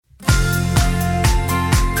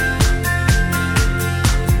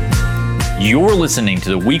You're listening to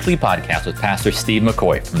the weekly podcast with Pastor Steve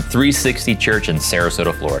McCoy from 360 Church in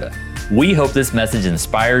Sarasota, Florida. We hope this message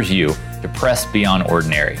inspires you to press beyond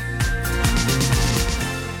ordinary.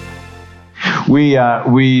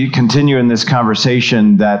 We continue in this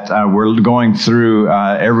conversation that we're going through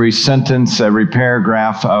every sentence, every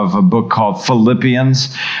paragraph of a book called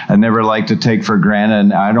Philippians. I never like to take for granted,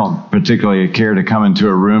 and I don't particularly care to come into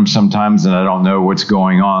a room sometimes and I don't know what's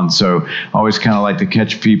going on. So I always kind of like to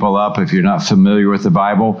catch people up if you're not familiar with the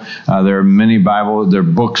Bible. There are many there are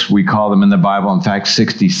books, we call them in the Bible, in fact,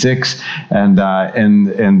 66. And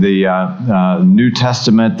in the New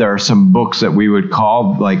Testament, there are some books that we would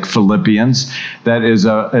call like Philippians. That is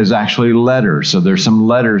actually letters. So there's some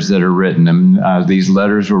letters that are written, and these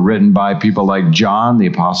letters were written by people like John, the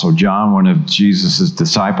Apostle John, one of Jesus'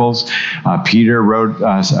 disciples. Peter wrote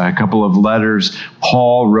a couple of letters.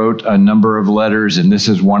 Paul wrote a number of letters, and this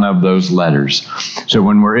is one of those letters. So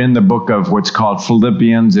when we're in the book of what's called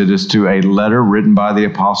Philippians, it is to a letter written by the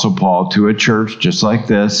Apostle Paul to a church just like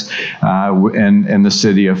this in the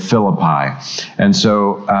city of Philippi. And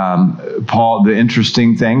so Paul, the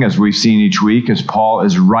interesting thing, as we've seen each week, is Paul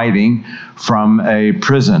is writing from a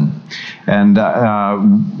prison. And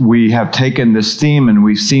we have taken this theme and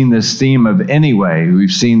we've seen this theme of anyway.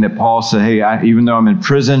 We've seen that Paul said, hey, even though I'm in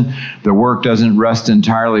prison, the work doesn't rest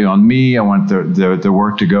entirely on me. I want the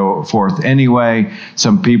work to go forth anyway.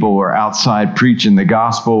 Some people were outside preaching the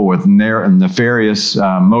gospel with nefarious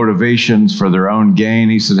motivations for their own gain.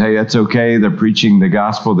 He said, hey, that's okay. They're preaching the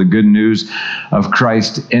gospel, the good news of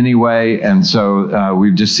Christ anyway. And so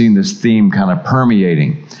we've just seen this theme kind of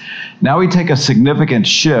permeating. Now we take a significant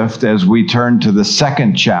shift as we turn to the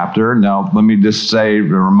second chapter. Now, let me just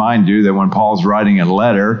remind you that when Paul's writing a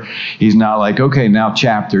letter, he's not like, okay, now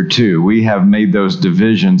chapter 2. We have made those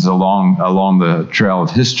divisions along the trail of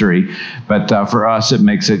history, but for us, it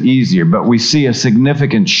makes it easier. But we see a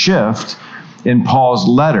significant shift in Paul's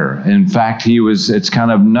letter. In fact, it's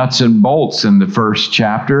kind of nuts and bolts in the first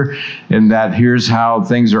chapter, in that here's how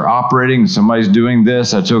things are operating. Somebody's doing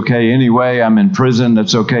this, that's okay anyway. I'm in prison,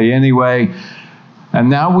 that's okay anyway. And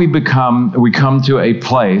now we come to a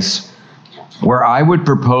place where I would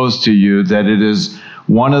propose to you that it is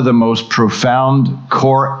one of the most profound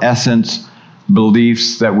core essence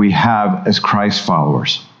beliefs that we have as Christ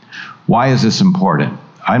followers. Why is this important?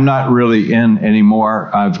 I'm not really in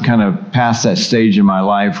anymore. I've kind of passed that stage in my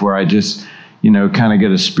life where I just, kind of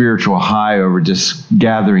get a spiritual high over just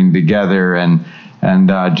gathering together and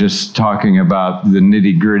just talking about the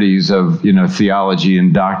nitty-gritties of, theology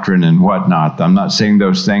and doctrine and whatnot. I'm not saying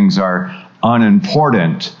those things are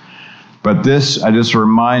unimportant, but this, I just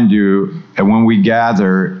remind you, when we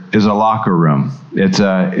gather, is a locker room. It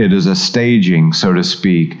is a staging, so to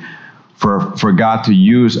speak, for God to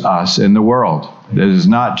use us in the world. It is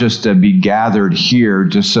not just to be gathered here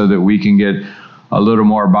just so that we can get a little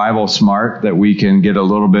more Bible smart, that we can get a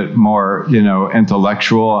little bit more,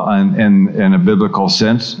 intellectual in a biblical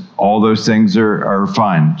sense. All those things are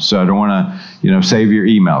fine. So I don't want to, save your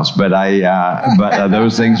emails, but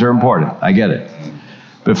those things are important. I get it.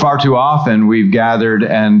 But far too often we've gathered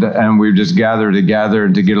and we've just gathered to gather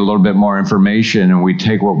and to get a little bit more information, and we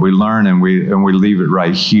take what we learn and we leave it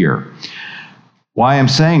right here. Why I'm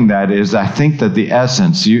saying that is I think that the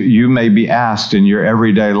essence, you may be asked in your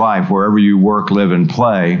everyday life, wherever you work, live, and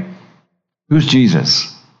play, who's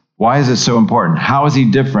Jesus? Why is it so important? How is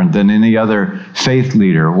he different than any other faith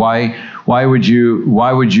leader? Why would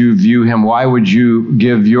you view him? Why would you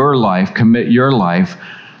give your life, commit your life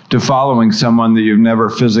to following someone that you've never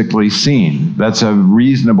physically seen? That's a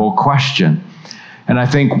reasonable question. And I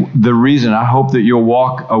think the reason, I hope that you'll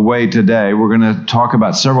walk away today, we're going to talk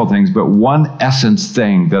about several things, but one essence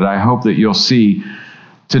thing that I hope that you'll see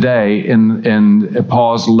today in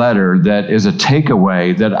Paul's letter that is a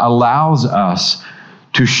takeaway that allows us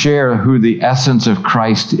to share who the essence of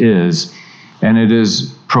Christ is, and it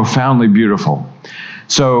is profoundly beautiful.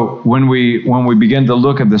 So when we begin to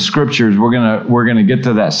look at the scriptures, we're gonna get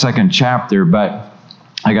to that second chapter, but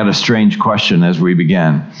I got a strange question as we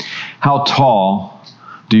begin. How tall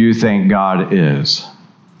do you think God is?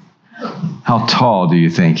 How tall do you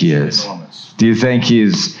think he is? Do you think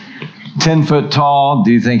he's 10 foot tall?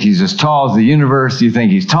 Do you think he's as tall as the universe? Do you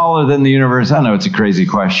think he's taller than the universe? I know it's a crazy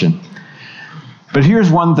question. But here's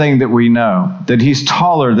one thing that we know, that he's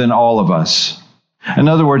taller than all of us. In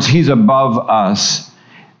other words, he's above us.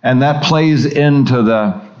 And that plays into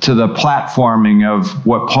the platforming of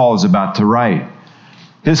what Paul is about to write.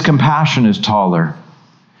 His compassion is taller.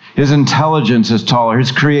 His intelligence is taller.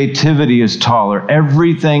 His creativity is taller.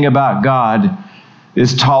 Everything about God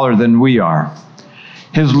is taller than we are.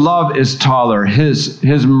 His love is taller. His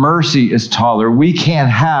mercy is taller. We can't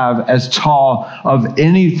have as tall of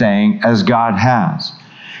anything as God has.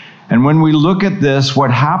 And when we look at this,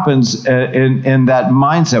 what happens in that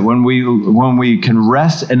mindset, when we can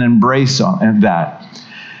rest and embrace that,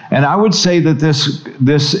 and I would say that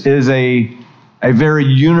this is a very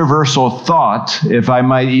universal thought, if I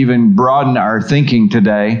might even broaden our thinking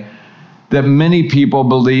today, that many people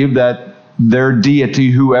believe that their deity,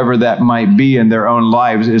 whoever that might be in their own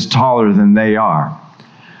lives, is taller than they are.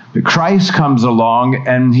 But Christ comes along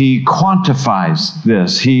and he quantifies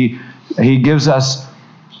this. He gives us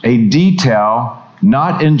a detail,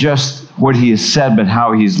 not in just what he has said, but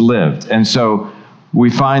how he's lived. And so we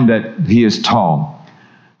find that he is tall.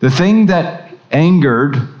 The thing that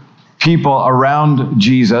angered people around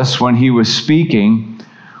Jesus when he was speaking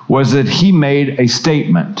was that he made a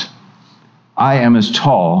statement: I am as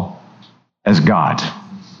tall as God.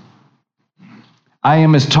 I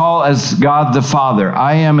am as tall as God the Father.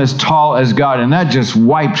 I am as tall as God. And that just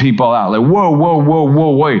wiped people out. Like,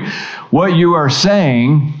 whoa, wait. What you are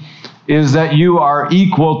saying is that you are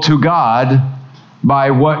equal to God by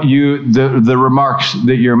the remarks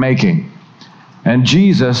that you're making. And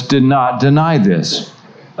Jesus did not deny this.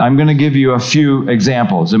 I'm going to give you a few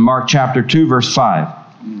examples. In Mark chapter 2, verse 5.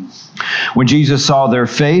 When Jesus saw their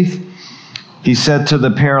faith, he said to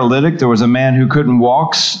the paralytic, there was a man who couldn't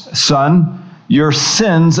walk, son, your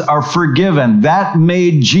sins are forgiven. That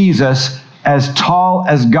made Jesus as tall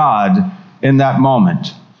as God in that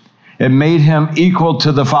moment. It made him equal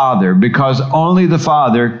to the Father because only the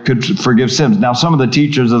Father could forgive sins. Now, some of the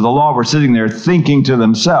teachers of the law were sitting there thinking to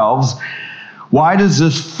themselves, why does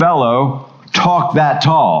this fellow talk that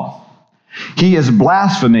tall? He is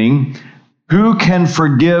blaspheming. Who can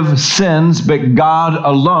forgive sins but God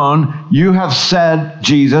alone? You have said,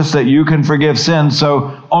 Jesus, that you can forgive sins,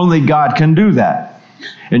 so only God can do that.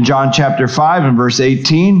 In John chapter 5 and verse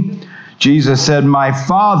 18, Jesus said, my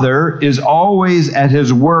Father is always at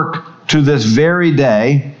his work to this very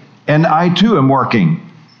day, and I too am working.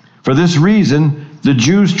 For this reason, the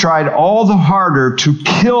Jews tried all the harder to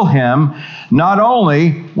kill him. Not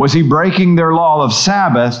only was he breaking their law of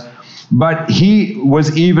Sabbath, but he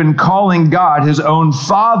was even calling God his own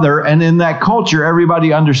Father, and in that culture,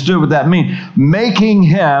 everybody understood what that meant. Making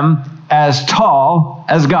him as tall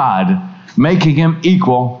as God, making him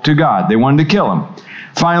equal to God. They wanted to kill him.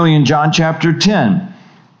 Finally, in John chapter 10,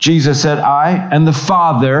 Jesus said, I and the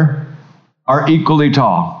Father are equally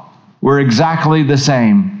tall. We're exactly the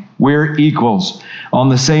same. We're equals on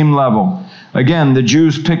the same level. Again, the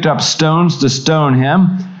Jews picked up stones to stone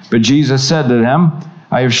him, but Jesus said to them,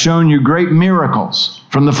 I have shown you great miracles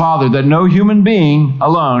from the Father that no human being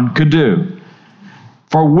alone could do.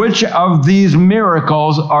 For which of these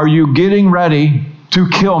miracles are you getting ready to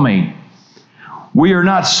kill me? We are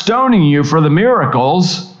not stoning you for the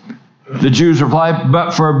miracles, the Jews replied,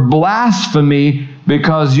 but for blasphemy,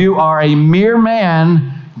 because you are a mere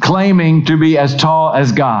man claiming to be as tall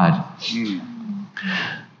as God.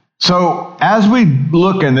 So as we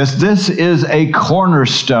look in this is a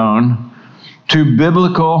cornerstone to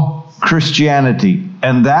biblical Christianity,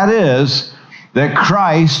 and that is that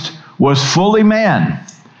Christ was fully man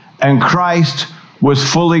and Christ was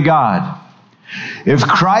fully God. If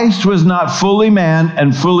Christ was not fully man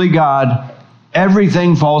and fully God,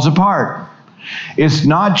 everything falls apart. It's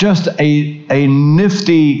not just a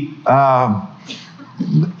nifty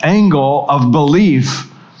angle of belief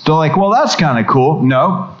to like, well, that's kind of cool.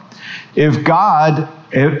 No. If God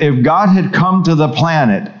had come to the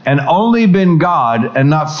planet and only been God and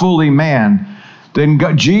not fully man, then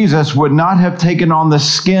Jesus would not have taken on the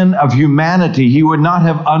skin of humanity. He would not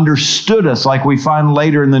have understood us like we find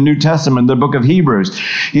later in the New Testament, the book of Hebrews.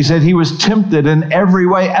 He said he was tempted in every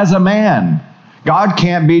way as a man. God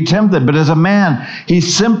can't be tempted, but as a man, he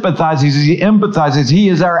sympathizes, he empathizes. He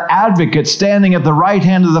is our advocate standing at the right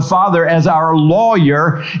hand of the Father as our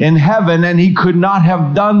lawyer in heaven, and he could not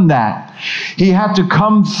have done that. He had to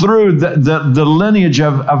come through the lineage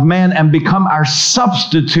of man and become our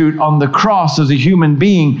substitute on the cross as a human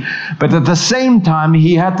being. But at the same time,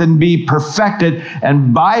 he had to be perfected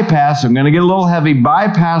and bypass, I'm going to get a little heavy,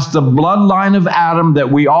 bypass the bloodline of Adam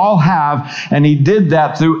that we all have. And he did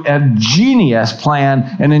that through an ingenious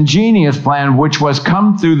plan, which was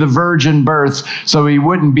come through the virgin birth so he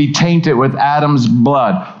wouldn't be tainted with Adam's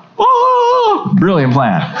blood. Oh, brilliant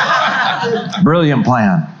plan. Brilliant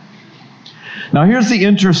plan. Now, here's the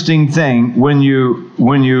interesting thing when you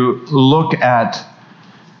look at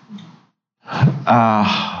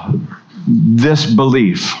this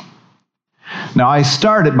belief. Now, I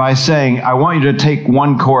started by saying, I want you to take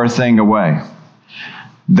one core thing away.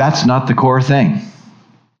 That's not the core thing.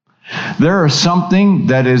 There is something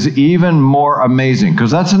that is even more amazing,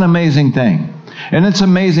 because that's an amazing thing. And it's an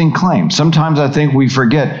amazing claim. Sometimes I think we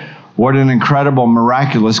forget what an incredible,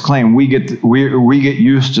 miraculous claim. We get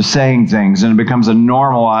used to saying things, and it becomes a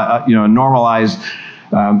normalized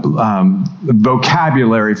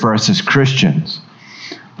vocabulary for us as Christians.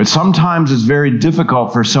 But sometimes it's very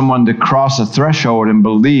difficult for someone to cross a threshold and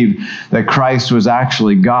believe that Christ was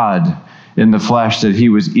actually God in the flesh, that he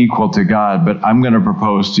was equal to God. But I'm going to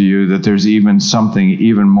propose to you that there's even something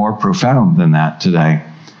even more profound than that today.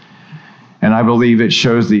 And I believe it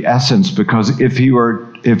shows the essence, because if he were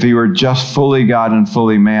just fully God and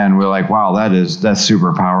fully man, we're like, wow, that's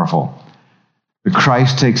super powerful. But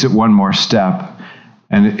Christ takes it one more step,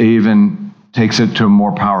 and it even takes it to a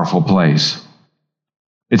more powerful place.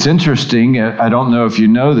 It's interesting, I don't know if you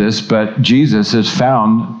know this, but Jesus is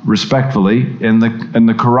found respectfully in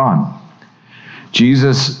the Quran.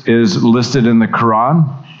 Jesus is listed in the Quran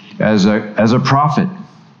as a prophet.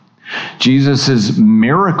 Jesus'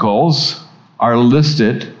 miracles are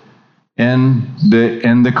listed in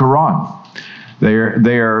the Quran.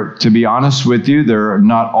 They are, to be honest with you, they're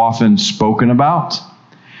not often spoken about,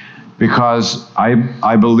 because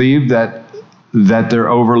I believe that they're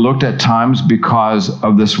overlooked at times because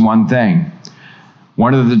of this one thing.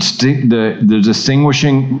 One of the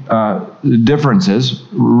distinguishing differences,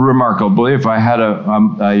 remarkably, if I had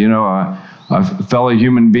a fellow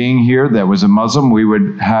human being here that was a Muslim, we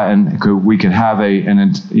could have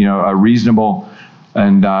a reasonable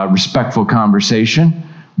and respectful conversation.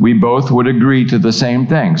 We both would agree to the same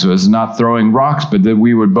thing. So it's not throwing rocks, but that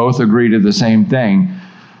we would both agree to the same thing.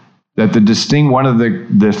 That one of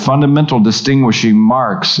the fundamental distinguishing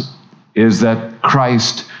marks is that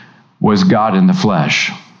Christ was God in the flesh.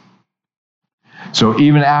 So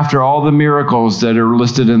even after all the miracles that are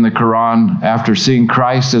listed in the Quran, after seeing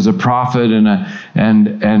Christ as a prophet and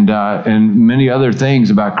many other things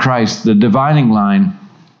about Christ, the dividing line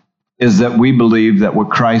is that we believe that what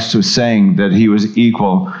Christ was saying, that he was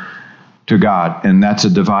equal to God, and that's a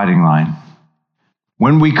dividing line.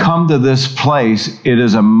 When we come to this place, it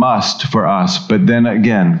is a must for us, but then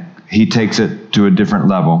again, he takes it to a different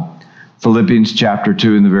level. Philippians chapter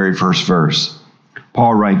 2 in the very first verse,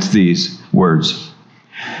 Paul writes these words: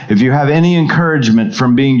 "If you have any encouragement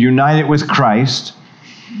from being united with Christ,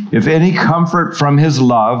 if any comfort from his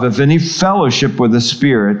love, if any fellowship with the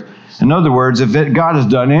Spirit," in other words, if God has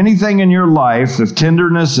done anything in your life, if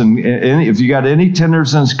tenderness and if you got any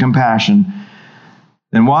tenderness and compassion,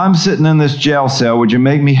 then while I'm sitting in this jail cell, would you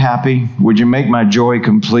make me happy? Would you make my joy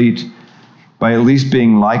complete by at least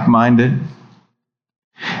being like-minded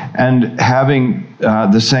and having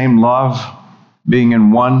the same love, being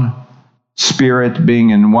in one spirit, being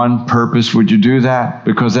in one purpose? Would you do that?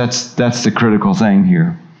 Because that's the critical thing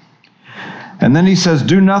here. And then he says,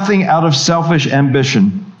 "Do nothing out of selfish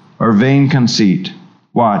ambition or vain conceit."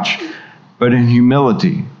 Watch. "But in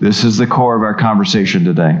humility," this is the core of our conversation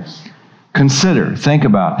today. "Consider," think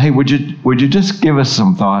about, hey, would you just give us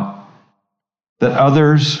some thought that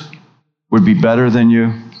others would be better than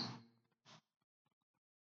you?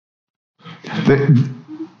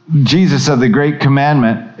 Jesus said the great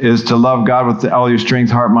commandment is to love God with all your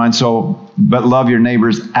strength, heart, mind, soul, but love your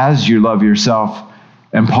neighbors as you love yourself.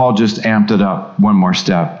 And Paul just amped it up one more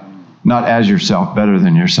step. Not as yourself, better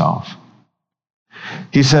than yourself.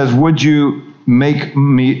 He says, would you make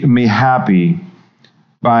me happy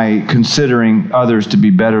by considering others to be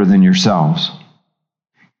better than yourselves?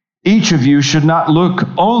 Each of you should not look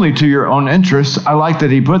only to your own interests. I like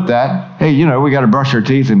that he put that. Hey, we got to brush our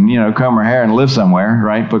teeth and, comb our hair and live somewhere,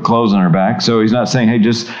 right? Put clothes on our back. So he's not saying, hey,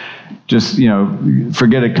 just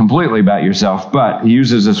forget it completely about yourself. But he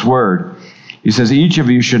uses this word. He says, each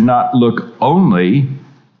of you should not look only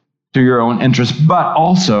to your own interest, but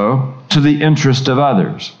also to the interest of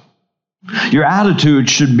others. Your attitude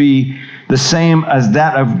should be the same as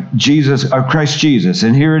that of Christ Jesus.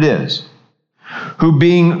 And here it is. Who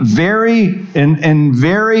being in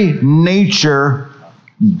very nature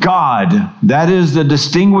God. That is the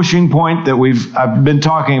distinguishing point that I've been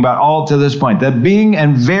talking about all to this point. That being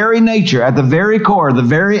in very nature, at the very core, the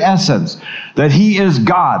very essence, that he is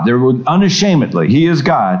God. Unashamedly, he is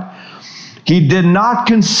God. He did not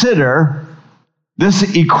consider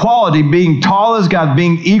this equality, being tall as God,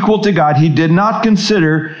 being equal to God. He did not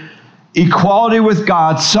consider equality with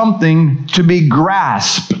God something to be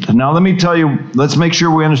grasped. Now let me tell you, let's make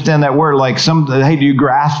sure we understand that word. Hey, do you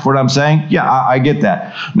grasp what I'm saying? Yeah, I get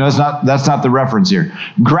that. No, that's not the reference here.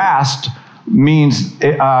 Grasped means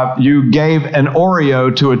you gave an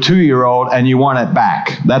Oreo to a 2-year-old and you want it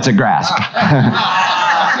back. That's a grasp.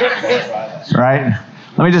 Right?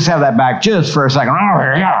 Let me just have that back just for a second.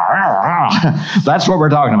 That's what we're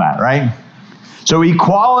talking about, right? So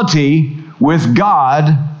equality with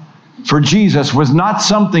God for Jesus was not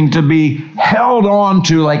something to be held on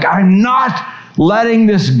to, like, I'm not letting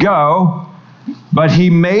this go, but he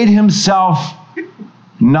made himself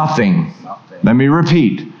nothing. Let me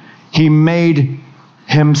repeat. He made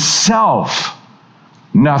himself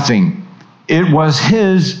nothing. It was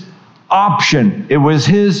his option. It was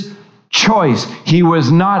his choice. He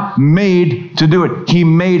was not made to do it. He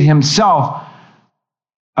made himself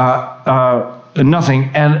nothing.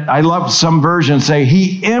 And I love some versions say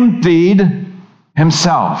he emptied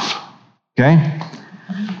himself. Okay?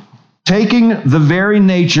 Taking the very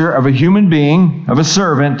nature of a human being, of a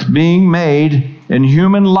servant, being made in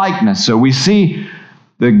human likeness. So we see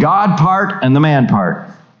the God part and the man part.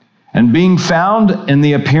 And being found in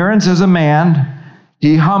the appearance as a man,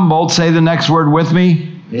 he humbled, say the next word with me,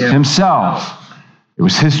 himself. It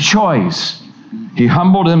was his choice. He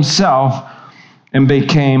humbled himself and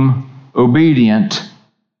became obedient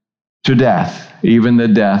to death, even the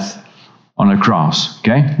death on a cross.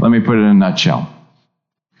 Okay? Let me put it in a nutshell.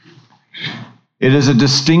 It is a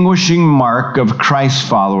distinguishing mark of Christ's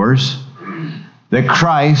followers that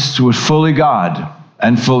Christ was fully God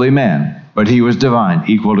and fully man, but he was divine,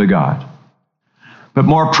 equal to God. But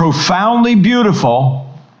more profoundly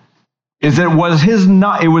beautiful is that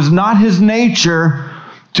it was not his nature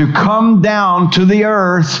to come down to the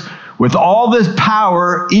earth with all this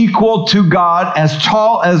power equal to God, as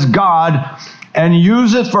tall as God, and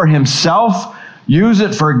use it for himself, use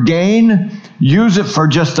it for gain, use it for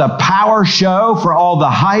just a power show, for all the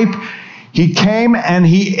hype. He came and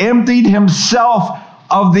he emptied himself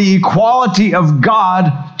of the equality of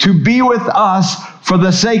God to be with us for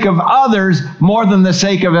the sake of others more than the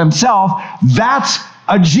sake of himself. That's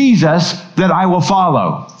a Jesus that I will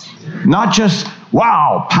follow. Not just,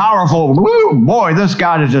 wow, powerful. Woo, boy, this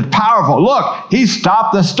God is just powerful. Look, he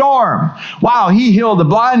stopped the storm. Wow, he healed the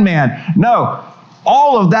blind man. No,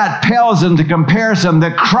 all of that pales into comparison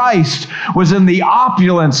that Christ was in the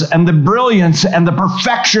opulence and the brilliance and the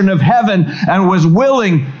perfection of heaven and was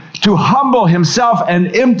willing to humble himself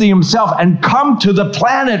and empty himself and come to the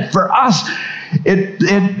planet for us. It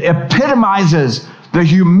epitomizes the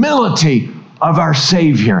humility of our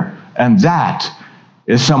Savior, and that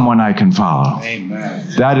is someone I can follow. Amen.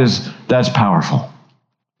 That's powerful.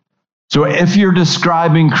 So if you're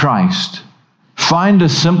describing Christ, find a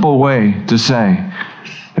simple way to say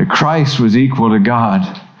that Christ was equal to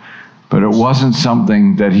God, but it wasn't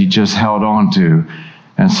something that he just held on to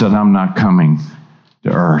and said, I'm not coming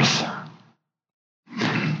to earth.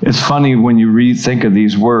 It's funny when you think of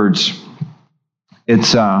these words.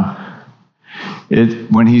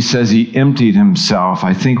 When he says he emptied himself,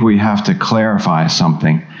 I think we have to clarify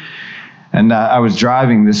something. And I was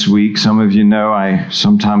driving this week. Some of you know I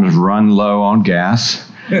sometimes run low on gas.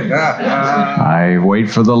 I wait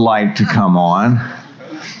for the light to come on.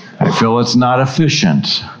 I feel it's not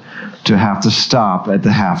efficient to have to stop at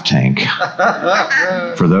the half tank.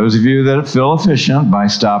 For those of you that feel efficient by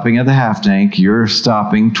stopping at the half tank, you're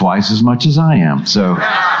stopping twice as much as I am. So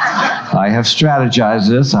I have strategized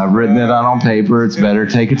this. I've written it out on paper. It's better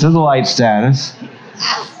take it to the light status.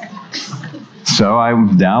 So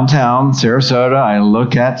I'm downtown Sarasota.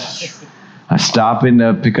 I stop in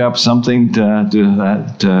to pick up something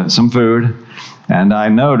to some food, and I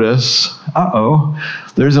notice,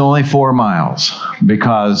 there's only 4 miles,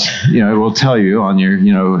 because it will tell you on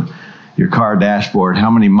your car dashboard how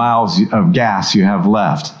many miles of gas you have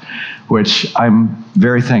left, which I'm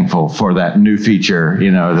very thankful for that new feature,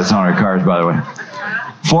 that's on our cars, by the way.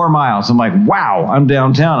 4 miles. I'm like, wow, I'm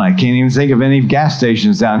downtown. I can't even think of any gas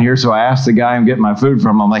stations down here. So I asked the guy I'm getting my food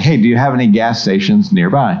from, I'm like, hey, do you have any gas stations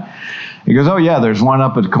nearby? He goes, oh, yeah, there's one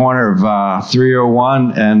up at the corner of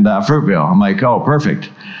 301 and Fruitville. I'm like, oh,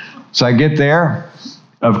 perfect. So I get there.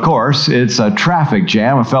 Of course, it's a traffic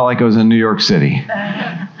jam. I felt like I was in New York City.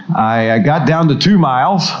 I got down to 2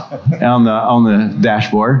 miles on the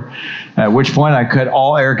dashboard, at which point I cut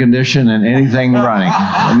all air condition and anything running.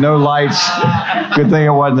 And no lights. Good thing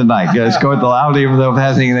it wasn't at night. Just go with the loud, even though it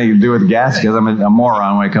has anything to do with gas, because I'm a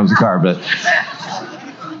moron when it comes to car. But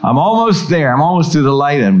I'm almost there. I'm almost to the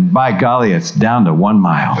light, and by golly, it's down to 1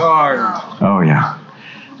 mile. Oh, yeah.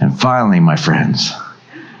 And finally, my friends,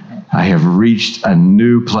 I have reached a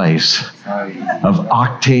new place of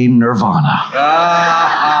octane nirvana.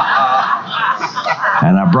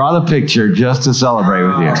 And I brought a picture just to celebrate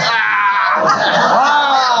with you.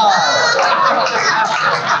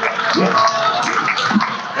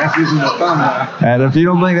 And if you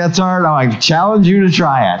don't think that's hard, I challenge you to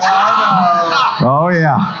try it. Oh,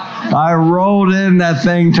 yeah. I rolled in, that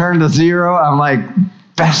thing turned to 0. I'm like,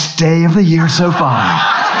 best day of the year so far.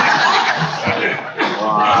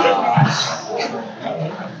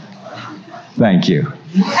 Thank you.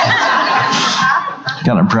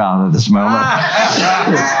 Kind of proud of this moment.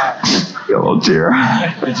 A little tear.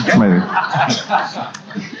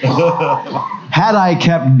 Had I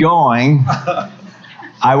kept going,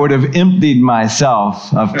 I would have emptied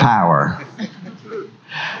myself of power.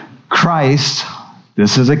 Christ,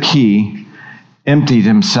 this is a key, emptied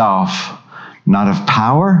himself not of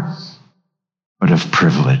power, but of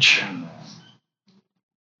privilege.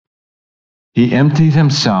 He emptied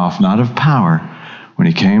himself not of power. When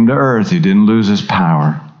he came to earth, he didn't lose his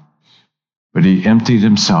power, but he emptied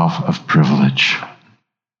himself of privilege.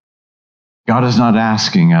 God is not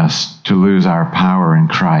asking us to lose our power in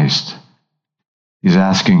Christ. He's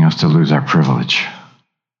asking us to lose our privilege.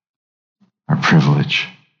 Our privilege.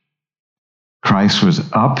 Christ was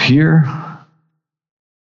up here,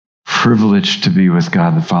 privileged to be with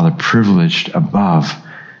God the Father, privileged above,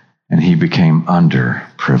 and he became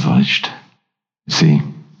underprivileged. See?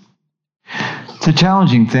 It's a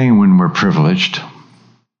challenging thing when we're privileged,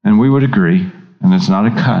 and we would agree, and it's not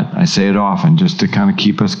a cut. I say it often just to kind of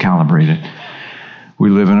keep us calibrated. We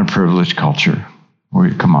live in a privileged culture.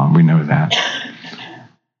 Come on, we know that.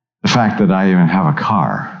 The fact that I even have a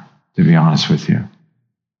car, to be honest with you,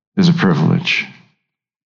 is a privilege.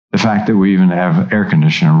 The fact that we even have air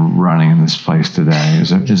conditioner running in this place today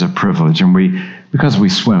is a privilege. And because we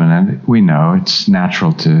swim in it, we know it's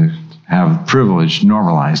natural to have privilege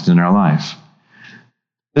normalized in our life.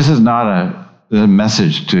 This is not a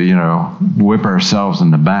message to, whip ourselves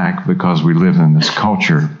in the back because we live in this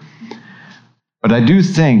culture. But I do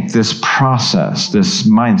think this process, this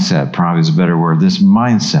mindset, probably is a better word, this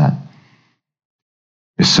mindset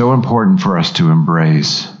is so important for us to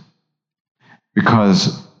embrace,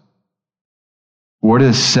 because what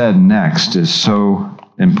is said next is so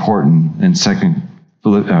important in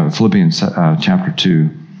Philippians chapter 2.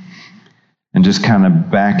 And just kind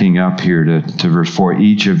of backing up here to verse 4,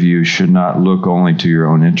 each of you should not look only to your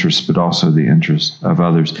own interests, but also the interests of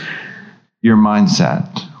others. Your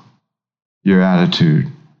mindset, your attitude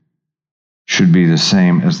should be the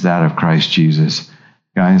same as that of Christ Jesus.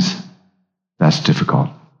 Guys, that's difficult.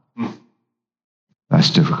 That's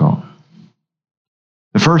difficult.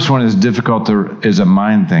 The first one is difficult is a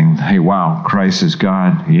mind thing. Hey, wow, Christ is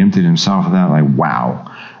God. He emptied himself of that. Like,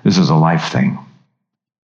 wow, this is a life thing.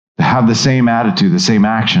 To have the same attitude, the same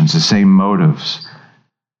actions, the same motives,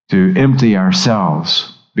 to empty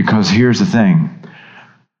ourselves. Because here's the thing.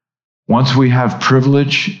 Once we have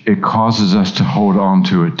privilege, it causes us to hold on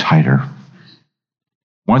to it tighter.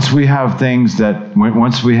 Once we have that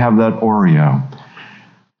Oreo,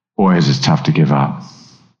 boy, is it tough to give up.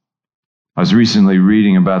 I was recently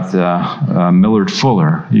reading about the Millard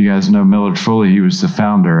Fuller. You guys know Millard Fuller. He was the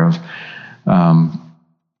founder of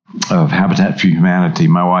Habitat for Humanity.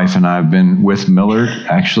 My wife and I have been with Millard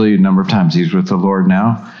actually a number of times. He's with the Lord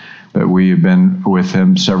now, but we have been with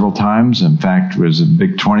him several times. In fact, it was a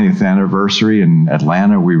big 20th anniversary in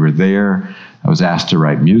Atlanta. We were there. I was asked to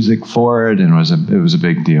write music for it, and it was a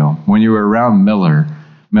big deal. When you were around Millard,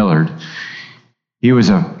 he was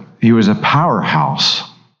a powerhouse.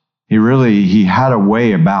 He had a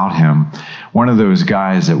way about him. One of those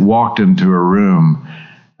guys that walked into a room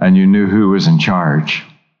and you knew who was in charge.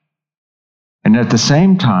 And at the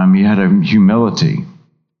same time, he had a humility.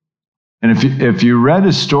 And if you read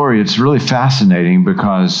his story, it's really fascinating,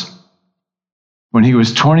 because when he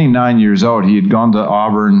was 29 years old, he had gone to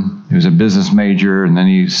Auburn. He was a business major, and then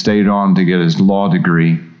he stayed on to get his law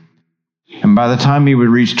degree. And by the time he would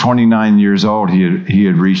reach 29 years old, he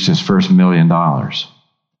had reached his first $1 million.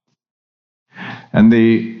 And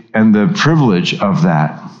the privilege of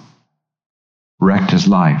that wrecked his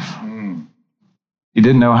life. He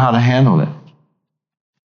didn't know how to handle it.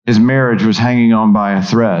 His marriage was hanging on by a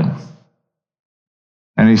thread.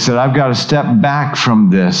 And he said, I've got to step back from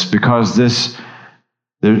this, because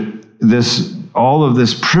all of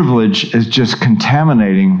this privilege is just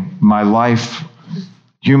contaminating my life,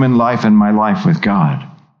 human life, and my life with God.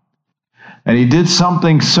 And he did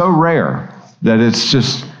something so rare that it's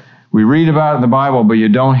just, we read about it in the Bible, but you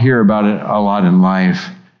don't hear about it a lot in life.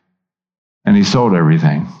 And he sold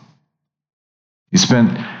everything. He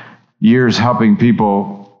spent years helping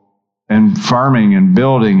people and farming and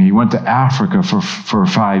building. He went to Africa for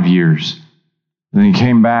 5 years. Then he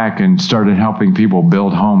came back and started helping people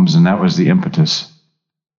build homes, and that was the impetus.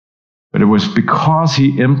 But it was because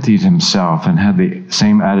he emptied himself and had the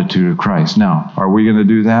same attitude of Christ. Now, are we going to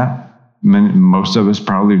do that? Most of us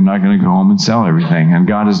probably are not going to go home and sell everything, and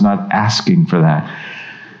God is not asking for that.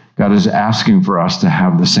 God is asking for us to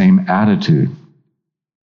have the same attitude.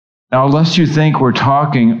 Now, lest you think we're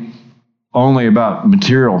talking only about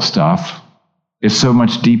material stuff, it's so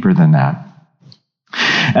much deeper than that.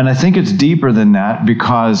 And I think it's deeper than that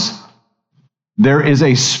because there is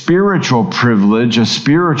a spiritual privilege, a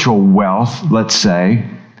spiritual wealth, let's say,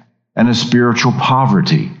 and a spiritual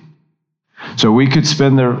poverty. So we could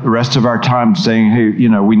spend the rest of our time saying,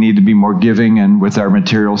 hey, we need to be more giving and with our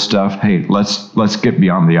material stuff. Hey, let's get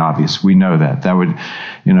beyond the obvious. We know that. That would,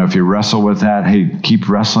 if you wrestle with that, hey, keep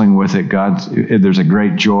wrestling with it. There's a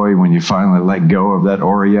great joy when you finally let go of that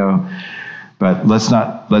Oreo. But let's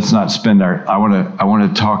not spend I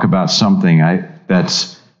want to talk about something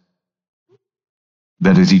that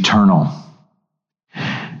is eternal.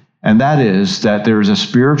 And that is that there is a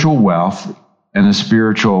spiritual wealth and a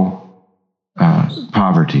spiritual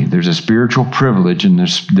poverty. There's a spiritual privilege and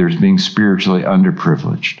there's being spiritually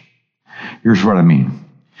underprivileged. Here's what I mean.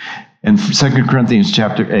 In 2 Corinthians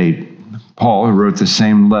chapter 8, Paul, who wrote the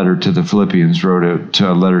same letter to the Philippians, wrote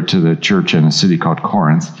a letter to the church in a city called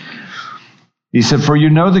Corinth. He said, "For you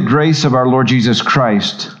know the grace of our Lord Jesus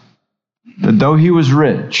Christ, that though he was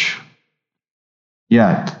rich,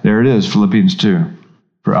 yet," there it is, Philippians 2,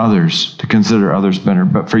 "for others, to consider others better.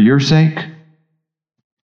 But for your sake,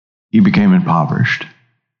 he became impoverished."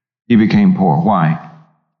 He became poor. Why?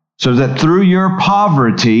 So that through your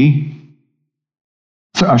poverty,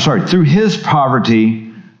 through his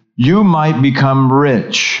poverty, you might become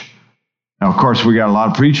rich. Now, of course, we got a lot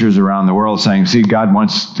of preachers around the world saying, see, God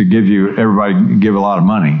wants to everybody give a lot of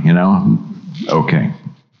money, Okay.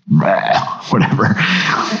 Whatever.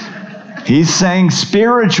 He's saying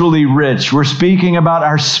spiritually rich. We're speaking about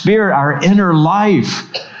our spirit, our inner life.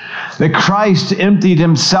 That Christ emptied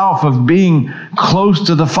himself of being close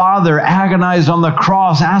to the Father, agonized on the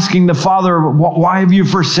cross, asking the Father, why have you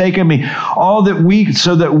forsaken me? So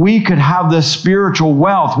that we could have this spiritual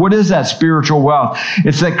wealth. What is that spiritual wealth?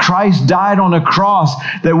 It's that Christ died on a cross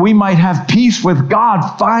that we might have peace with God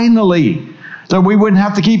finally. So we wouldn't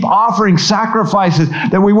have to keep offering sacrifices,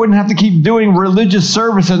 that we wouldn't have to keep doing religious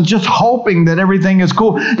service and just hoping that everything is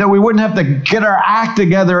cool, that we wouldn't have to get our act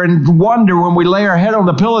together and wonder when we lay our head on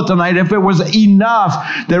the pillow tonight if it was enough.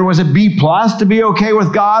 There was a B+ to be okay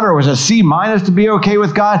with God, or was a C- to be okay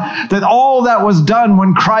with God. That all that was done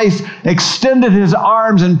when Christ extended his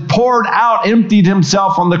arms and poured out, emptied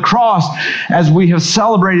himself on the cross, as we have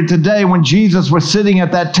celebrated today when Jesus was sitting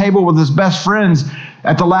at that table with his best friends.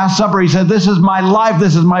 At the Last Supper, he said, "This is my life,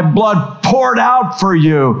 this is my blood poured out for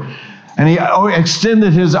you." And he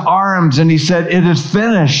extended his arms and he said, "It is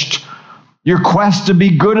finished." Your quest to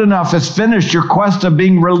be good enough is finished. Your quest of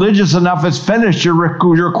being religious enough is finished.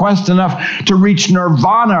 Your quest enough to reach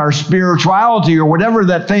nirvana or spirituality or whatever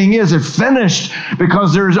that thing is finished,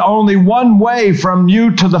 because there's only one way from you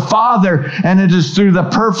to the Father, and it is through the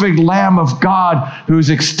perfect Lamb of God who's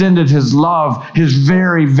extended his love, his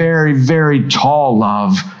very, very, very tall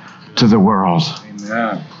love to the world.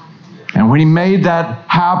 Amen. And when he made that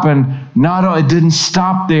happen, it didn't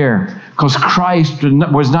stop there, because Christ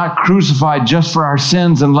was not crucified just for our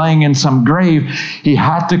sins and laying in some grave. He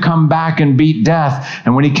had to come back and beat death.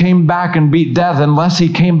 And when he came back and beat death, unless he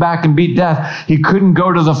came back and beat death, he couldn't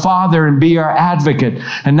go to the Father and be our advocate.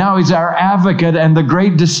 And now he's our advocate and the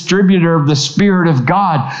great distributor of the Spirit of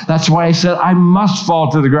God. That's why he said, I must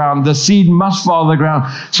fall to the ground. The seed must fall to the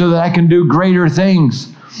ground so that I can do greater things.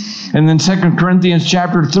 And then 2 Corinthians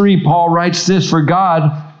chapter 3, Paul writes this, "For God,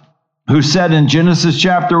 who said in Genesis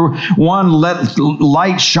chapter 1, let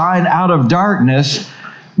light shine out of darkness,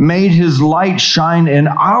 made his light shine in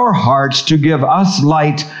our hearts to give us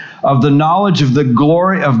light of the knowledge of the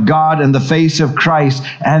glory of God in the face of Christ.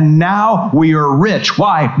 And now we are rich."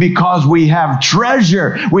 Why? Because we have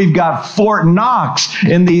treasure. We've got Fort Knox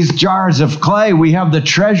in these jars of clay. We have the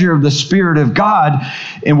treasure of the Spirit of God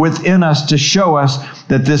within us to show us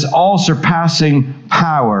that this all-surpassing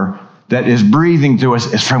power that is breathing through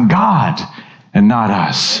us is from God and not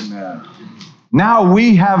us. Amen. Now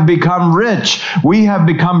we have become rich. We have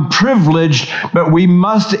become privileged, but we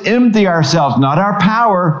must empty ourselves, not our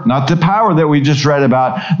power, not the power that we just read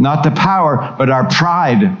about, not the power, but our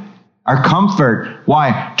pride, our comfort.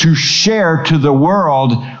 Why? To share to the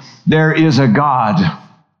world there is a God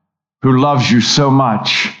who loves you so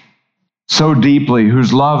much, so deeply,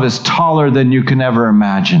 whose love is taller than you can ever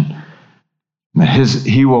imagine.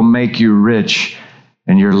 He will make you rich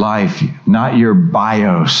in your life, not your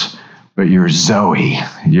bios, but your Zoe,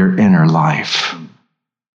 your inner life.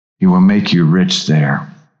 He will make you rich there.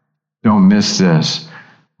 Don't miss this.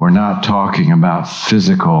 We're not talking about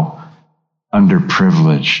physical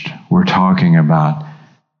underprivileged. We're talking about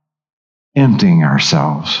emptying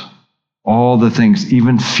ourselves. All the things,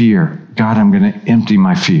 even fear. God, I'm going to empty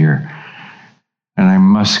my fear. And I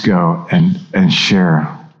must go and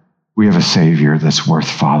share. We have a Savior that's worth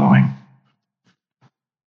following.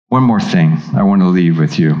 One more thing I want to leave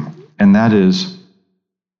with you, and that is,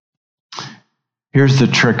 here's the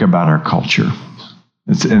trick about our culture.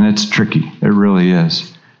 It's tricky. It really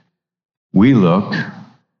is. We look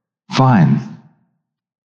fine.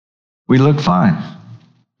 We look fine.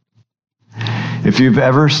 If you've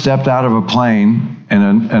ever stepped out of a plane in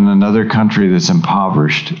another country that's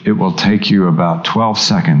impoverished, it will take you about 12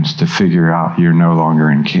 seconds to figure out you're no longer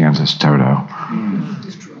in Kansas, Toto.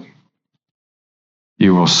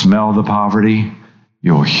 You will smell the poverty.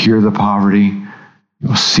 You'll hear the poverty.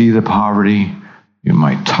 You'll see the poverty. You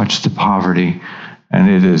might touch the poverty. And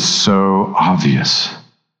it is so obvious.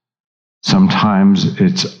 Sometimes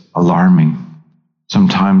it's alarming.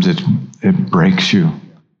 Sometimes it breaks you.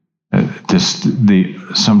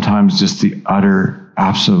 Sometimes just the utter,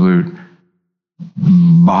 absolute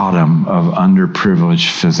bottom of underprivileged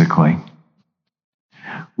physically.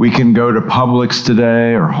 We can go to Publix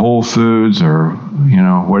today or Whole Foods or,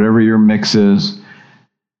 whatever your mix is,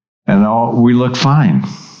 and we look fine.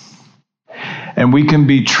 And we can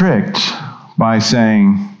be tricked by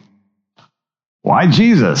saying, why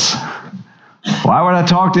Jesus? Why would I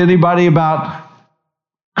talk to anybody about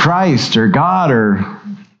Christ or God or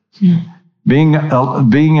being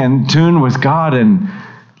in tune with God and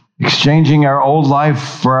exchanging our old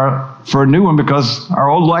life for a new one because our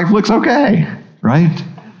old life looks okay, right?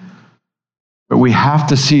 But we have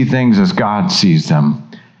to see things as God sees them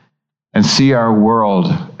and see our world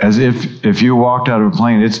as if you walked out of a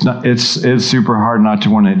plane, it's super hard not to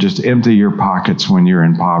want to just empty your pockets when you're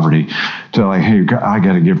in poverty. To like, hey, I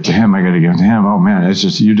got to give to him. I got to give to him. Oh man, it's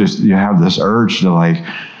just you have this urge to like,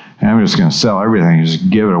 hey, I'm just going to sell everything, just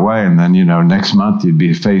give it away, and then next month you'd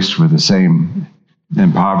be faced with the same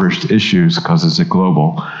impoverished issues because it's a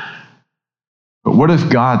global. But what if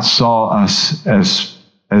God saw us as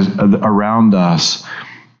around us,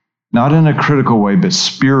 not in a critical way, but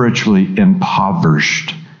spiritually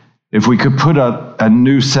impoverished? If we could put a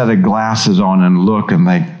new set of glasses on and look and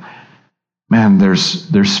think, man,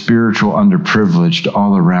 there's spiritual underprivileged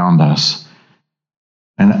all around us.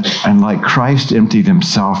 And like Christ emptied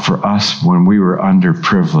himself for us when we were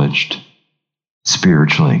underprivileged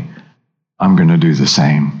spiritually, I'm going to do the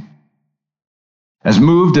same. As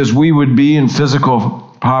moved as we would be in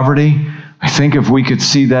physical poverty, I think if we could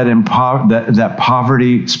see that that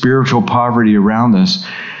poverty, spiritual poverty around us,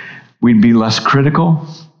 we'd be less critical.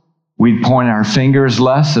 We'd point our fingers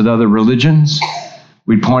less at other religions.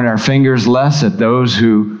 We'd point our fingers less at those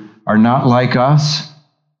who are not like us,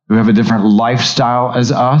 who have a different lifestyle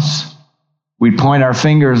as us. We'd point our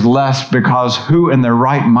fingers less because who in their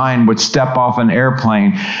right mind would step off an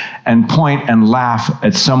airplane and point and laugh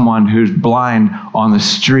at someone who's blind on the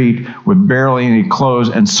street with barely any clothes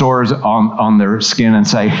and sores on their skin and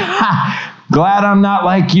say, ha, glad I'm not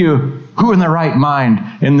like you. Who in their right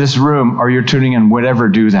mind in this room, or you're tuning in, would ever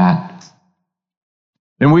do that?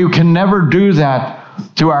 And we can never do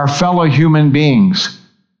that to our fellow human beings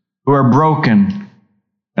who are broken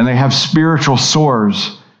and they have spiritual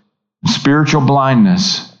sores, spiritual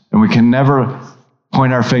blindness, and we can never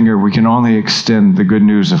point our finger. We can only extend the good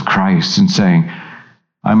news of Christ and saying,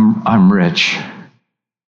 I'm rich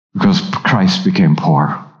because Christ became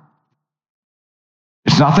poor.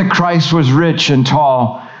 It's not that Christ was rich and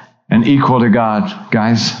tall and equal to God.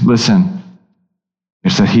 Guys, listen.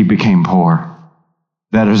 It's that he became poor.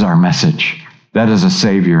 That is our message. That is a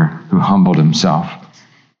Savior who humbled himself.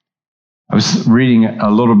 I was reading a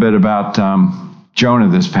little bit about Jonah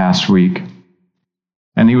this past week,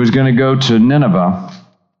 and he was going to go to Nineveh.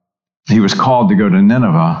 He was called to go to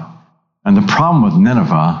Nineveh, and the problem with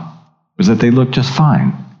Nineveh was that they looked just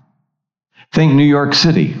fine. Think New York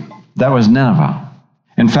City. That was Nineveh.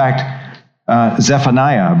 In fact,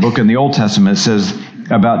 Zephaniah, a book in the Old Testament, says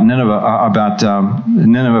about Nineveh,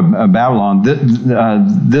 Babylon,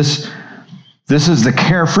 this is the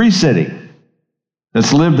carefree city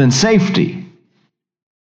that's lived in safety.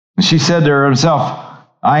 And she said to herself,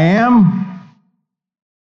 I am,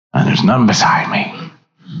 and there's none beside me.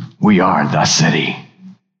 We are the city.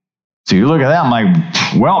 So you look at that and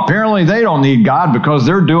like, well, apparently they don't need God because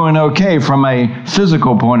they're doing okay from a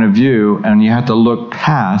physical point of view, and you have to look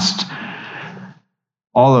past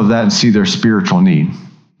all of that and see their spiritual need.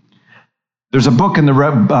 There's a book in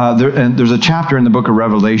there's a chapter in the book of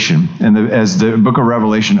Revelation, and as the book of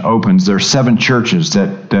Revelation opens, there are 7 churches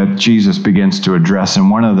that Jesus begins to address,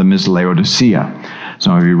 and one of them is Laodicea.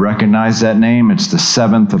 Some of you recognize that name. It's the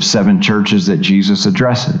 7th of 7 churches that Jesus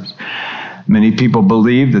addresses. Many people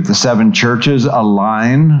believe that the seven churches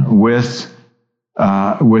align with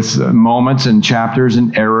moments and chapters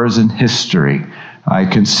and eras in history. I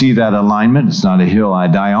can see that alignment. It's not a hill I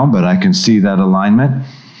die on, but I can see that alignment.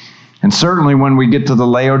 And certainly when we get to the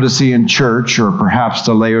Laodicean church, or perhaps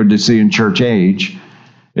the Laodicean church age,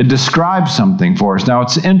 it describes something for us. Now,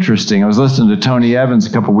 it's interesting. I was listening to Tony Evans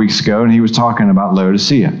a couple weeks ago, and he was talking about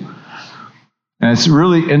Laodicea. And it's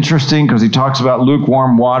really interesting because he talks about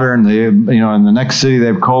lukewarm water, and in the next city they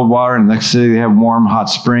have cold water, and the next city they have warm, hot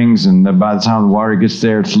springs, and by the time the water gets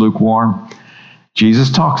there, it's lukewarm. Jesus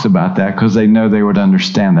talks about that because they know they would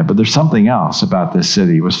understand that. But there's something else about this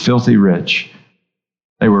city. It was filthy rich.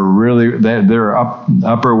 They were they're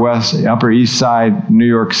upper east side, New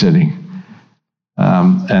York City.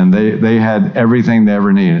 And they had everything they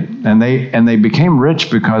ever needed. And they became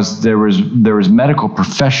rich because there was medical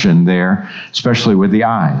profession there, especially with the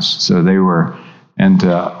eyes. So they were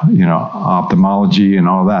into ophthalmology and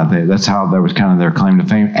all that. That was kind of their claim to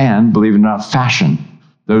fame. And believe it or not, fashion.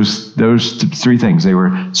 Those three things. They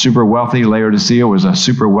were super wealthy. Laodicea was a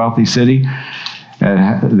super wealthy city.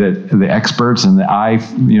 The experts in the eye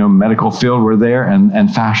medical field were there,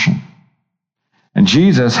 and fashion. And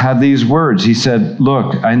Jesus had these words. He said,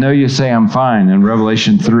 look, I know you say I'm fine in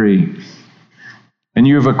Revelation 3. And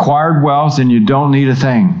you have acquired wealth and you don't need a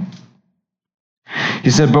thing.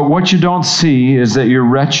 He said, but what you don't see is that you're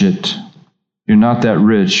wretched. You're not that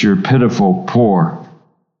rich. You're pitiful, poor.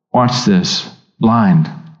 Watch this. Blind.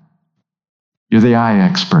 You're the eye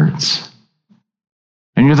experts.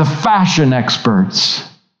 And you're the fashion experts.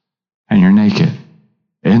 And you're naked.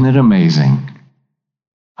 Isn't it amazing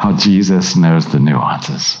how Jesus knows the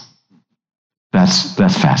nuances? That's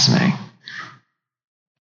fascinating.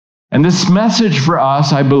 And this message for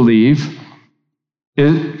us, I believe,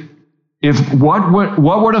 is what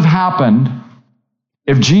would have happened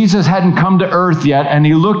if Jesus hadn't come to earth yet and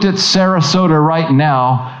he looked at Sarasota right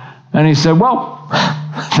now and he said, well,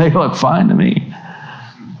 they look fine to me.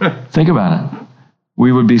 Think about it.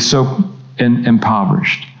 We would be so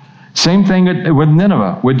impoverished. Same thing with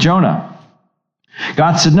Nineveh, with Jonah.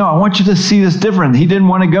 God said, no, I want you to see this different. Jonah didn't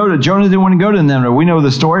want to go to Nineveh. We know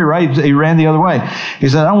the story, right? He ran the other way. He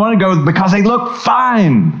said, I don't want to go because they look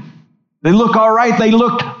fine. They look all right. They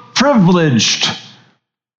looked privileged.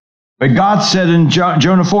 But God said in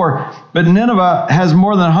Jonah 4, but Nineveh has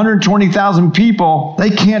more than 120,000 people. They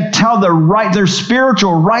can't tell their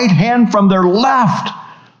spiritual right hand from their left.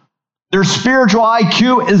 Their spiritual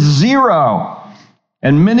IQ is 0.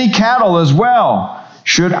 And many cattle as well.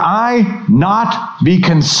 Should I not be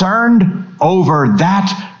concerned over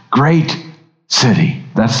that great city?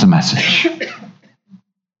 That's the message.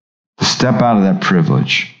 To step out of that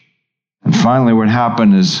privilege. And finally, what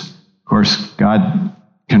happened is, of course, God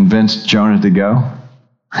convinced Jonah to go.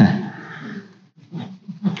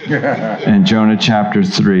 In Jonah chapter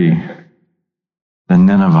 3, the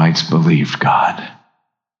Ninevites believed God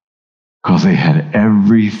because they had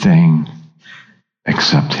everything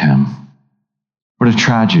except him. What a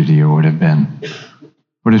tragedy it would have been.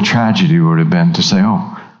 What a tragedy it would have been to say,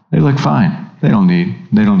 oh, they look fine. They don't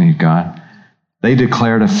need God. They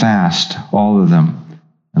declared a fast, all of them,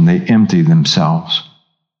 and they emptied themselves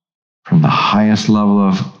from the highest level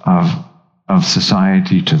of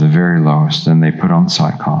society to the very lowest, and they put on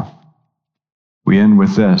sackcloth. We end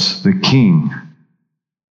with this, the king,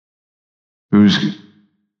 whose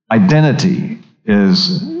identity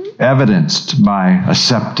is evidenced by a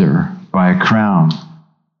scepter, by a crown,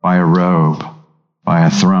 by a robe, by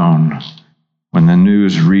a throne. When the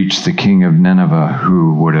news reached the king of Nineveh,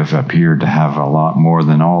 who would have appeared to have a lot more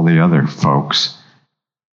than all the other folks,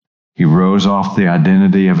 he rose off the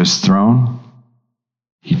identity of his throne.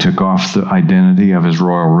 He took off the identity of his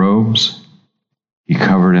royal robes. He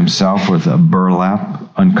covered himself with a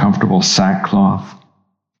burlap, uncomfortable sackcloth,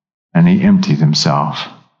 and he emptied himself.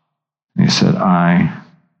 And he said, I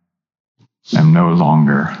am no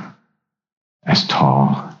longer as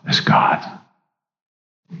tall as God.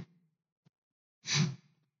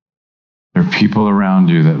 There are people around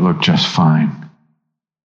you that look just fine.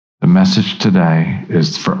 The message today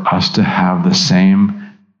is for us to have the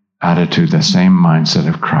same attitude, the same mindset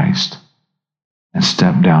of Christ, and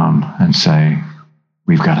step down and say,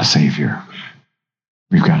 we've got a Savior.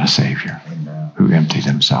 We've got a Savior who emptied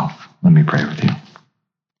himself. Let me pray with you.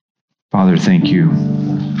 Father, thank you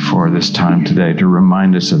for this time today to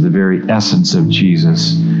remind us of the very essence of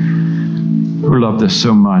Jesus, who loved us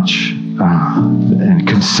so much and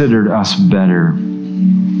considered us better,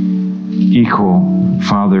 equal,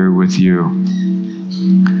 Father, with you,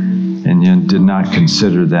 and yet did not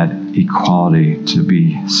consider that equality to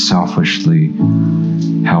be selfishly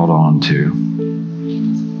held on to.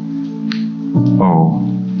 Oh,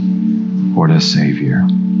 what a Savior.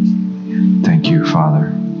 Thank you,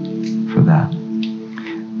 Father, for that.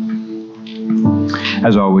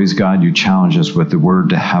 As always, God, you challenge us with the Word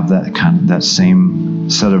to have that same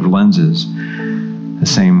set of lenses, the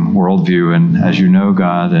same worldview. And as you know,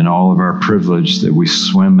 God, in all of our privilege that we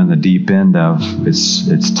swim in the deep end of,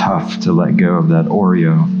 it's tough to let go of that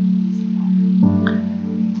Oreo.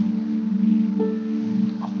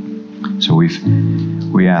 So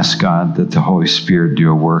we ask, God, that the Holy Spirit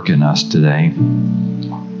do a work in us today.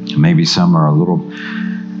 Maybe some are a little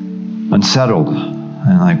unsettled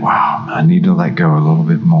and like, wow, I need to let go a little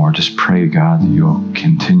bit more. Just pray, God, that you'll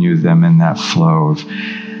continue them in that flow of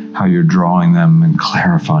how you're drawing them and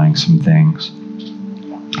clarifying some things.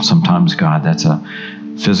 Sometimes, God, that's a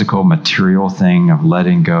physical, material thing of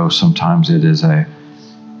letting go. Sometimes it is a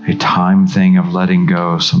time thing of letting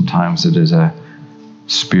go. Sometimes it is a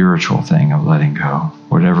spiritual thing of letting go.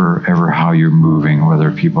 Whatever, how you're moving,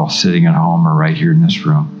 whether people sitting at home or right here in this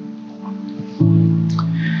room.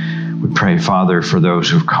 We pray, Father, for those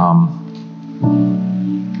who've come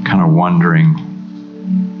kind of wondering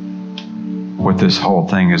what this whole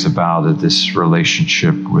thing is about, that this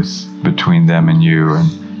relationship between them and you,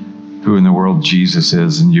 and who in the world Jesus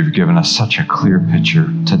is, and you've given us such a clear picture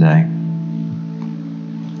today.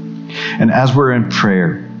 And as we're in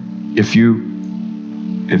prayer, if you're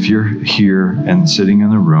here and sitting in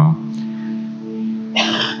the room,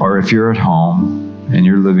 or if you're at home, in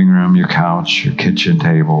your living room, your couch, your kitchen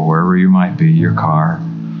table, wherever you might be, your car,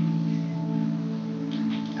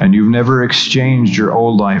 and you've never exchanged your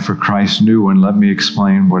old life for Christ's new one, let me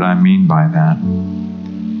explain what I mean by that.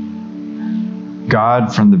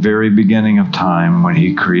 God, from the very beginning of time, when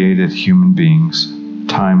he created human beings,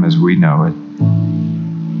 time as we know it,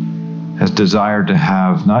 has desired to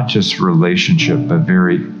have not just relationship, but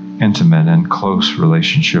very intimate and close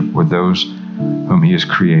relationship with those whom he has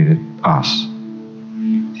created, us.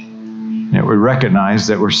 And we recognize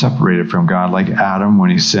that we're separated from God. Like Adam, when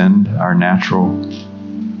he sinned, our natural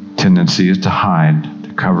tendency is to hide,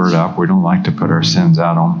 to cover it up. We don't like to put our sins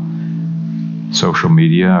out on social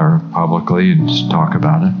media or publicly and just talk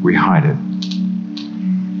about it. We hide it.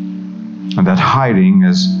 And that hiding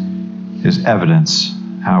is evidence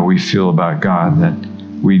how we feel about God, that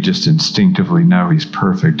we just instinctively know he's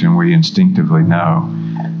perfect, and we instinctively know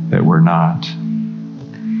that we're not.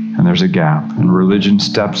 And there's a gap, and religion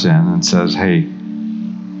steps in and says, hey,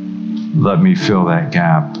 let me fill that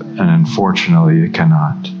gap, and unfortunately it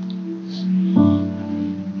cannot.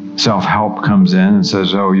 Self-help comes in and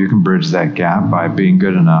says, oh, you can bridge that gap by being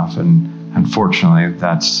good enough, and unfortunately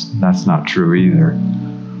that's not true either.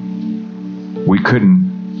 We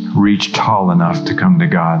couldn't reach tall enough to come to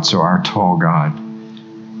God, so our tall God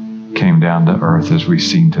came down to earth as we've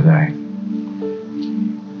seen today.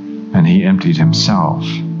 And he emptied himself.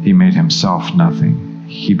 He made himself nothing.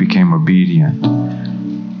 He became obedient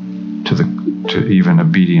to even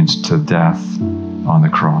obedience to death on the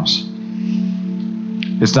cross.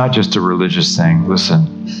 It's not just a religious thing.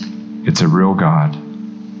 Listen, it's a real God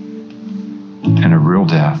and a real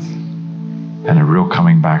death and a real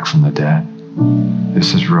coming back from the dead.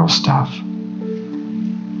 This is real stuff.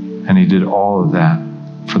 And he did all of that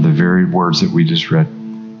for the very words that we just read,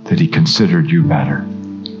 that he considered you better,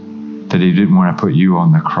 that he didn't want to put you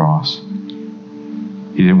on the cross.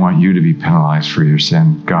 He didn't want you to be penalized for your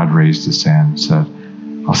sin. God raised his hand and said,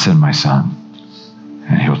 I'll send my son,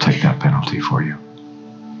 and he'll take that penalty for you.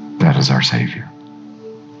 That is our Savior.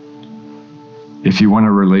 If you want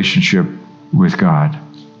a relationship with God,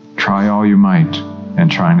 try all you might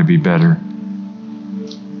and trying to be better.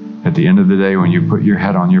 At the end of the day, when you put your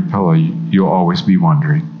head on your pillow, you'll always be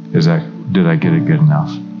wondering, did I get it good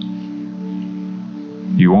enough?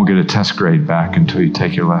 You won't get a test grade back until you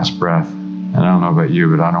take your last breath. And I don't know about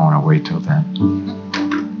you, but I don't want to wait till then.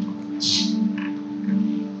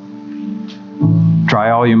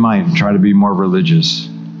 Try all you might and try to be more religious.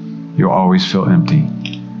 You'll always feel empty.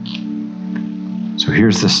 So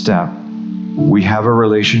here's the step. We have a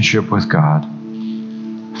relationship with God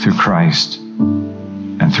through Christ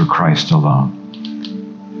and through Christ alone.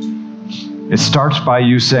 It starts by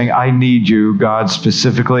you saying, I need you, God,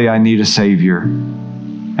 specifically, I need a Savior.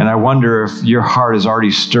 And I wonder if your heart is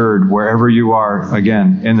already stirred wherever you are,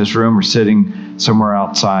 again, in this room or sitting somewhere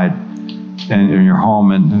outside and in your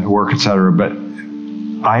home and work, etc. But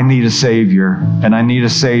I need a Savior, and I need a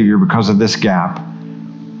Savior because of this gap.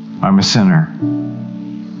 I'm a sinner,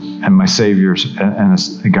 and my Savior and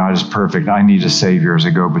God is perfect. I need a Savior as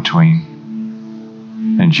a go-between.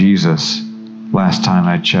 And Jesus, last time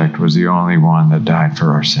I checked, was the only one that died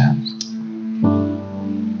for our sins.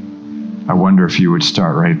 I wonder if you would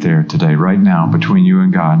start right there today, right now, between you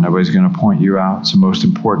and God. Nobody's going to point you out. It's the most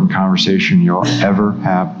important conversation you'll ever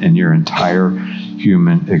have in your entire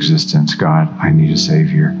human existence. God, I need a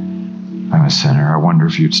Savior. I'm a sinner. I wonder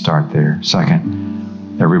if you'd start there.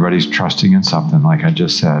 Second, everybody's trusting in something, like I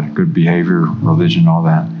just said, good behavior, religion, all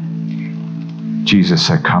that. Jesus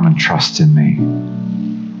said, come and trust in me.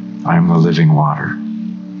 I am the living water.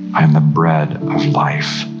 I am the bread of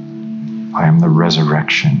life. I am the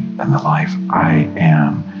resurrection and the life. I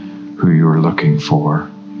am who you are looking for.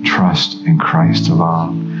 Trust in Christ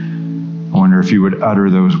alone. I wonder if you would utter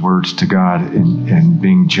those words to God in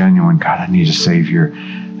being genuine. God, I need a Savior,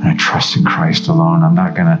 and I trust in Christ alone. I'm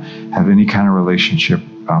not going to have any kind of relationship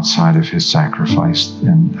outside of his sacrifice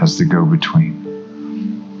and as the go-between.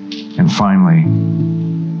 And finally,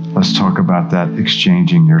 let's talk about that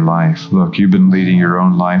exchanging your life. Look, you've been leading your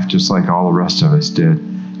own life just like all the rest of us did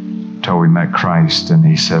until we met Christ, and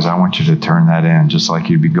he says, I want you to turn that in, just like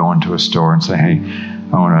you'd be going to a store and say, hey,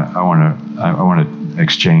 I want to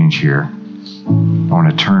exchange here. I want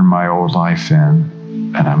to turn my old life in,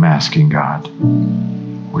 and I'm asking God,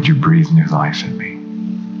 would you breathe new life in me?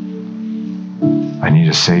 I need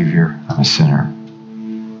a Savior. I'm a sinner.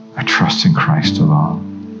 I trust in Christ alone.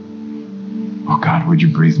 Oh God, would you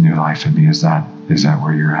breathe new life in me? Is that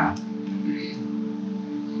where you're at?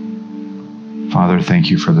 Father, thank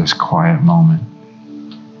you for this quiet moment.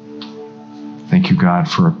 Thank you, God,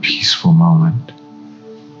 for a peaceful moment.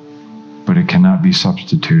 But it cannot be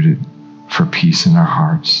substituted for peace in our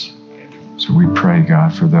hearts. So we pray,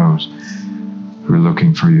 God, for those who are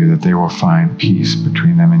looking for you, that they will find peace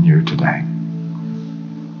between them and you today.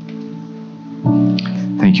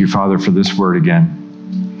 Thank you, Father, for this word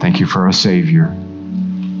again. Thank you for a Savior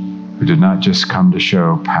who did not just come to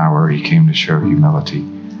show power, he came to show humility.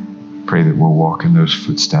 Pray that we'll walk in those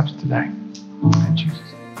footsteps today. In Jesus.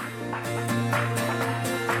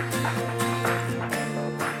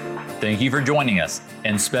 Thank you for joining us,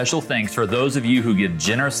 and special thanks for those of you who give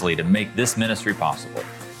generously to make this ministry possible.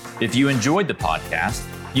 If you enjoyed the podcast,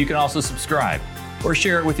 you can also subscribe or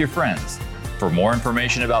share it with your friends. For more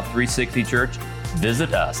information about 360 Church,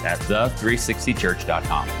 visit us at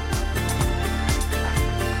the360church.com.